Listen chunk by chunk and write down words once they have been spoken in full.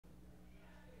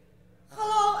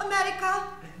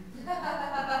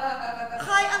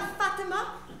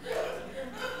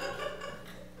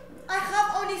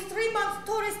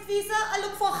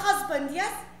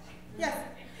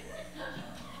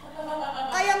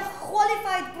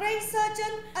qualified brain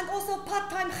surgeon and also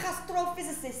part-time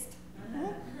astrophysicist.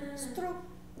 It's true.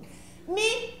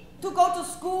 Me, to go to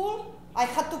school, I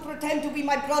had to pretend to be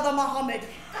my brother Muhammad.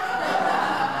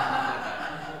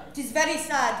 It is very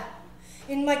sad.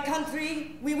 In my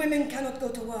country, we women cannot go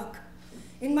to work.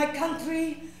 In my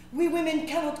country, we women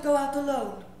cannot go out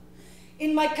alone.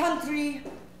 In my country,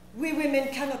 we women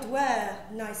cannot wear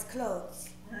nice clothes.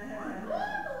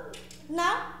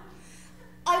 Now,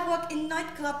 I work in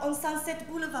nightclub on Sunset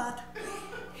Boulevard.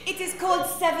 It is called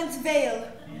Seventh Veil.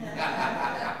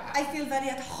 I feel very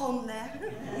at home there.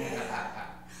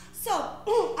 So,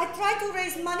 I try to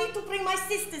raise money to bring my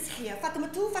sisters here. Fatima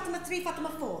 2, Fatima 3, Fatima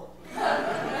 4.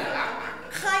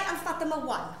 Khai and Fatima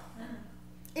 1.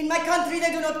 In my country,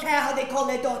 they do not care how they call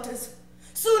their daughters.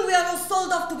 Soon we are all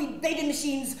sold off to be bathing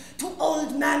machines to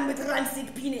old man with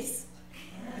rancid penis.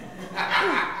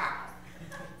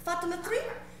 Fatima 3,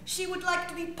 she would like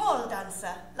to be pole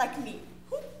dancer, like me.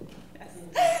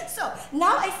 So,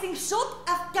 now I sing short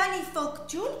Afghani folk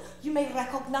tune you may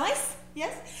recognize,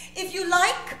 yes? If you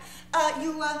like,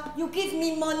 you give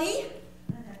me money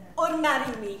or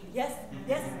marry me, yes?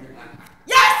 Yes?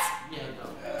 Yes!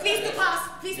 Please to pass,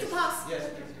 please to pass. Yes,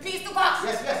 please to pass.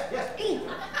 Yes, yes, yes.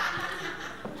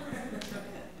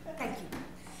 Thank you.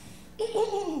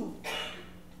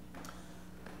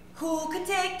 Who can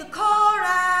take the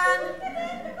Qu'ran?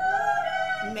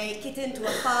 Make it into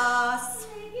a farce.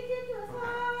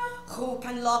 Who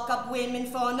can lock up women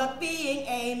for not being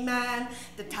a man?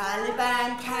 The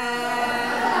Taliban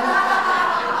can.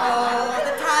 Oh,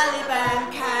 the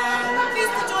Taliban can. Please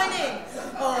to join in.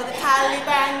 Oh, the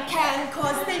Taliban can,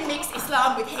 cause they mix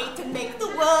Islam with hate and make the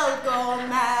world go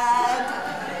mad.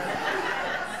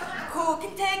 Who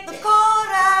can take the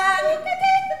Qu'ran? Who can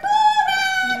take the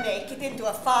Qu'ran? Make it into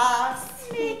a farce.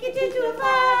 Make it into a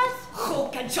farce. Who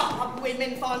can chop up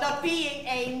women for not being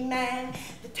a man?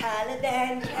 The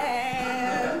Taliban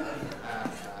can.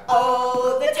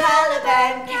 Oh, the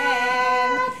Taliban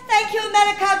can. Thank you,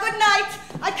 America. Good night.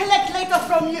 I collect later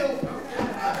from you.